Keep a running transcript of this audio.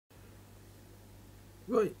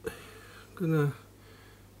Right, gonna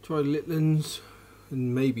try Litlands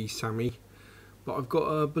and maybe Sammy, but I've got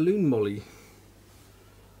a balloon molly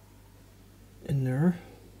in there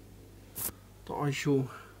that I shall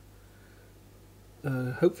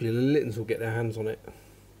hopefully the Litlands will get their hands on it,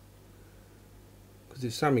 because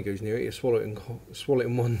if Sammy goes near it, he'll swallow it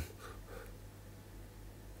in one.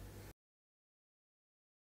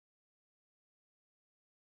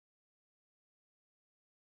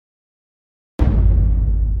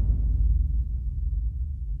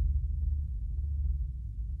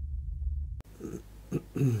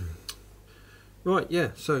 Right, yeah,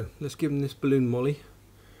 so let's give him this balloon molly.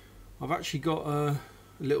 I've actually got a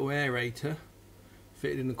little aerator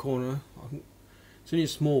fitted in the corner. It's only a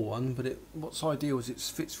small one, but what's ideal is it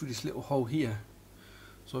fits through this little hole here.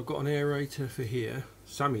 So I've got an aerator for here.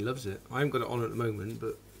 Sammy loves it. I haven't got it on at the moment,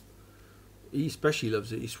 but he especially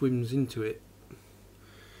loves it. He swims into it.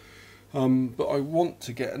 But I want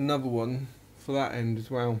to get another one for that end as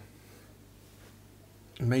well.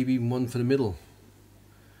 Maybe even one for the middle.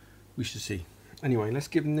 We should see. Anyway, let's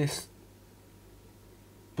give him this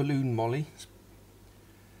balloon molly.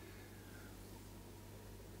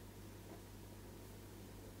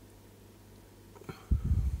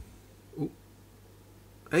 Ooh.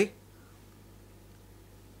 Hey?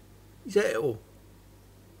 Is that it all?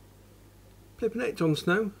 Flipping it, Jon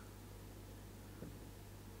Snow.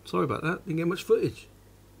 Sorry about that, didn't get much footage.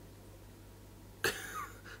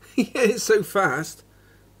 Yeah, it's so fast.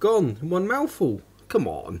 Gone in one mouthful. Come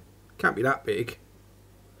on. Can't be that big.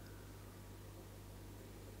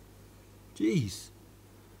 Jeez.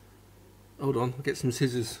 Hold on, I'll get some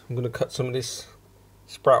scissors. I'm going to cut some of this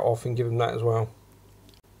sprout off and give him that as well.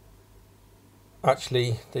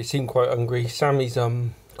 Actually, they seem quite hungry. Sammy's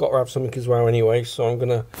got to have something as well anyway, so I'm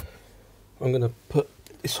gonna put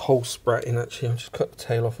this whole sprout in. Actually, I'll just cut the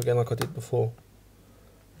tail off again like I did before.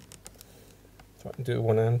 So I can do it with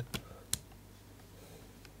one hand.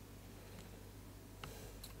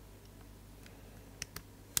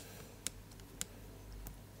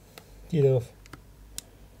 Get off.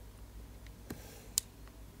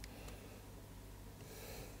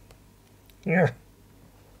 Yeah.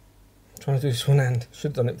 I'm trying to do this one hand. Should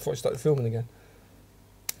have done it before I started filming again.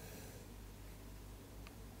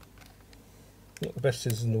 Not the best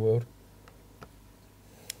scissors in the world.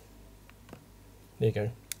 There you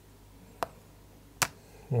go.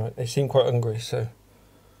 Right, they seem quite hungry, so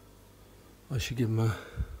I should give them a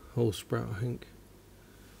whole sprout, I think.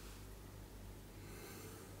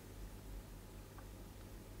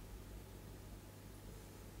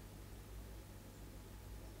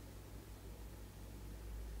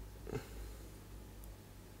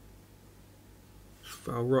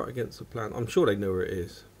 Fell right against the plant. I'm sure they know where it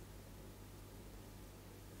is.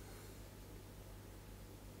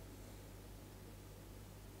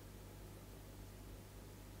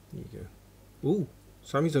 There you go. Ooh,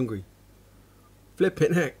 Sammy's hungry.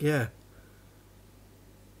 Flipping heck, yeah.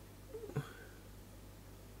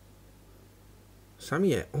 Sammy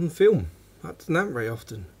yet on film. That doesn't happen very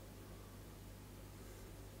often.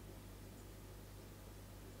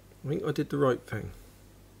 I think I did the right thing.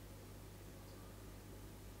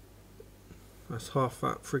 That's half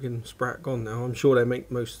that friggin' sprout gone now. I'm sure they make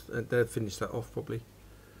most. They'll finish that off probably.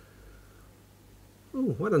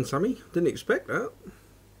 Oh, well done, Sammy. Didn't expect that.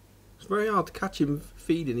 It's very hard to catch him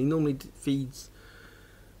feeding. He normally feeds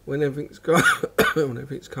when everything's when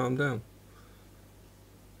everything's calmed down.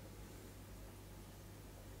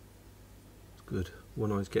 It's good.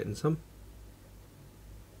 One eye's getting some.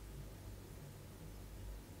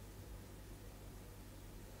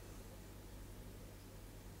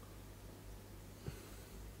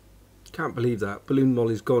 Can't believe that. Balloon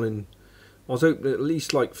molly's gone in. I was hoping at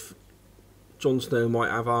least like Jon Snow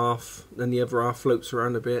might have half, then the other half floats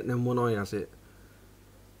around a bit, and then one eye has it.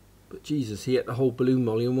 But Jesus, he ate the whole balloon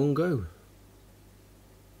molly in one go.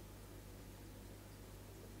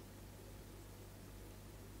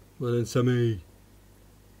 Well then, Sammy.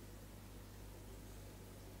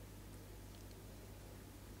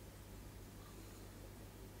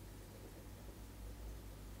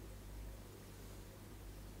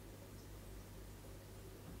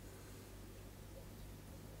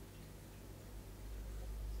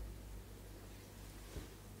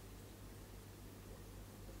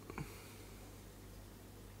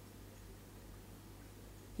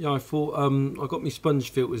 Yeah, I thought I got my sponge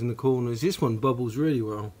filters in the corners. This one bubbles really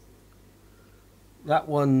well. That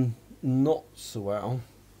one not so well.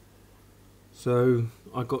 So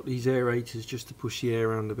I got these aerators just to push the air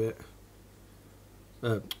around a bit.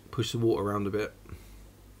 Push the water around a bit.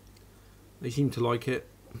 They seem to like it.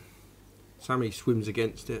 Sammy swims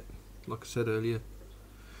against it, like I said earlier.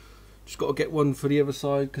 Just got to get one for the other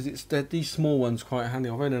side because it's dead. These small ones quite handy.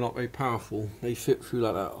 Although they're not very powerful, they fit through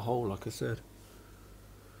like that hole, like I said.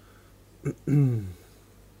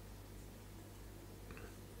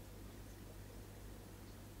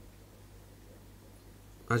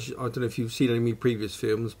 I don't know if you've seen any of my previous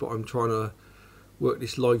films, but I'm trying to work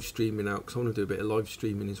this live streaming out because I want to do a bit of live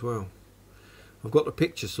streaming as well. I've got the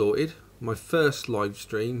picture sorted. My first live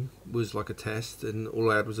stream was like a test and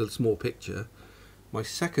all I had was a small picture. My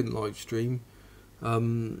second live stream, I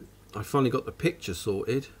finally got the picture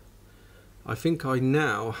sorted. I think I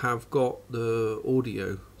now have got the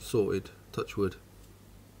audio sorted, touch wood.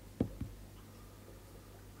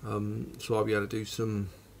 So I'll be able to do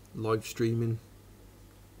some live streaming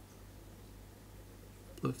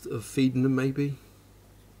of feeding them maybe,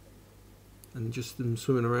 and just them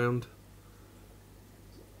swimming around.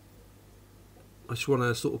 I just want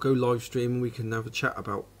to sort of go live stream and we can have a chat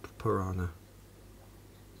about piranha,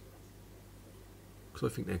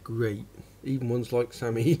 because I think they're great. Even ones like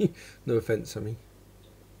Sammy. No offence, Sammy.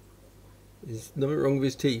 There's nothing wrong with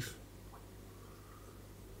his teeth.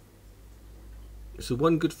 So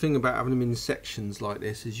one good thing about having them in sections like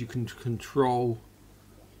this is you can control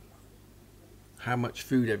how much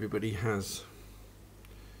food everybody has.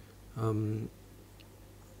 Because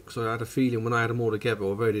I had a feeling when I had them all together,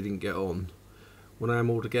 although they didn't get on, when I had them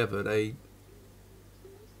all together,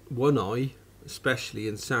 One Eye especially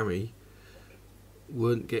and Sammy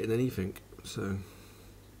weren't getting anything. So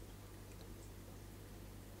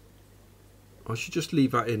I should just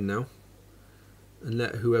leave that in now and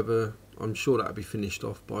let whoever, I'm sure that'll be finished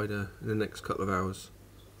off by in the next couple of hours.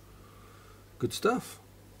 Good stuff.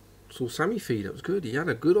 Saw Sammy feed, that was good. He had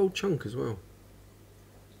a good old chunk as well.